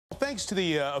thanks to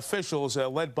the officials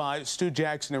led by Stu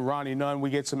Jackson and Ronnie Nunn, we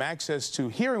get some access to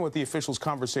hearing what the officials'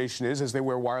 conversation is as they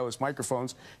wear wireless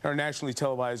microphones in our nationally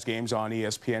televised games on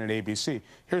ESPN and ABC.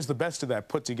 Here's the best of that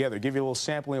put together. Give you a little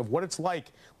sampling of what it's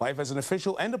like, life as an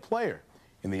official and a player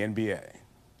in the NBA.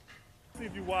 See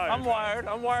if you're wired. I'm wired.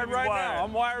 I'm wired right now.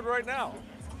 I'm wired right now.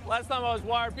 Last time I was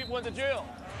wired, people went to jail.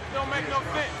 It don't make no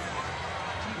sense.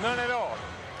 None at all.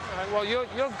 All right, well, you're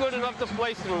good enough to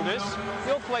play through this.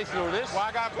 You'll play through this. Well,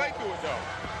 I got to play through it, though.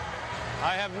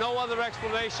 I have no other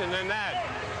explanation than that.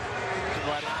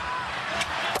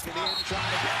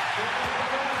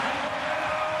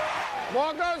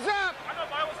 Ball goes up. I know,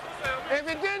 but I was supposed to say, If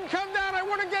it didn't come down, I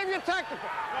would have gave you a technical.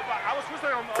 no, but I was supposed to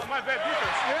say on my bad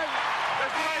defense.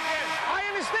 That's what I did. I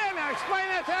understand that. Explain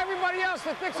that to everybody else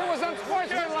that thinks it was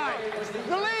unsportsmanlike.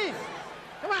 The lead.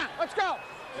 Come on, let's go.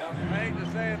 I hate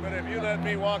to say it, but if you let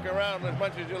me walk around as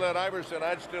much as you let Iverson,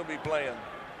 I'd still be playing.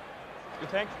 You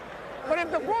think? But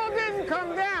if the ball didn't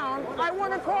come down, I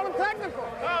would have called a technical.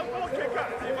 No, ball can't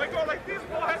come. If I go like this,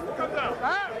 ball has to come down.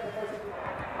 Huh?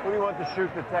 Who do you want to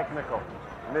shoot the technical?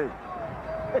 Me.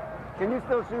 Can you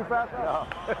still shoot fast? No.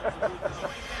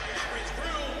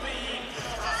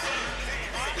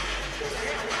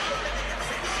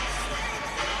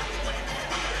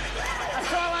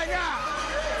 That's all I got.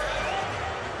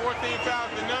 14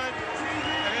 fouls to none,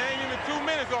 and it ain't even 2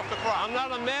 minutes off the clock. I'm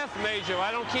not a math major.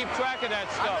 I don't keep track of that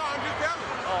I stuff. know, I'm just telling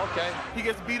you. Oh, okay. He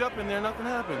gets beat up in there, nothing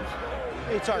happens.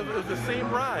 It's It was the same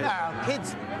ride. No,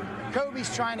 kids,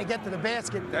 Kobe's trying to get to the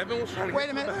basket. Devin was trying to Wait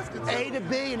get a minute, to the basket, A to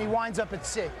B, and he winds up at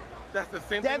C. That's the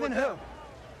same Devin thing with who? them.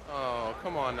 Oh,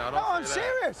 come on now. No, Don't I'm say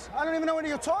that. serious. I don't even know what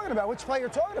you're talking about, which play you're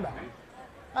talking about.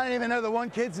 I don't even know the one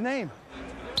kid's name.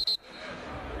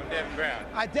 Devin Brown.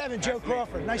 Devin, Joe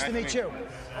Crawford. Nice to meet you.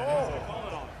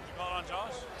 Oh.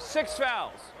 6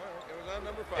 fouls. It was on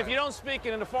number 5. If you don't speak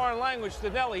it in a foreign language to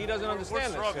Nelly, he doesn't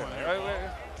understand this shit. struggling here. Right?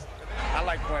 I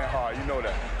like playing hard, you know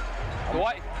that.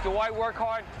 Do I work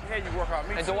hard? Yeah, you work hard.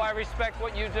 Me And too. do I respect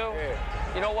what you do? Yeah.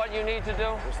 You know what you need to do?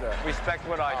 What's that? Respect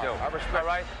what I do. I respect. All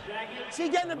right? Is he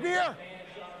getting a beer?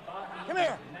 Come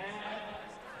here.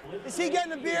 Is he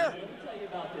getting a beer?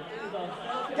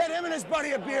 Get him and his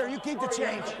buddy a beer. You keep the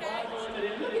change.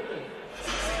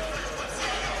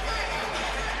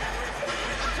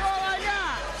 That's all I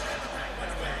got.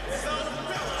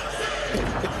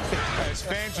 As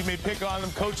fans, you may pick on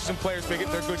them. Coaches and players make it.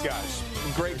 They're good guys.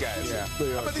 Great guys. Yeah.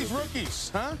 How about these rookies,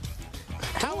 huh?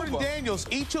 Howard and Daniels,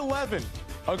 each 11.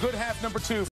 A good half, number 2.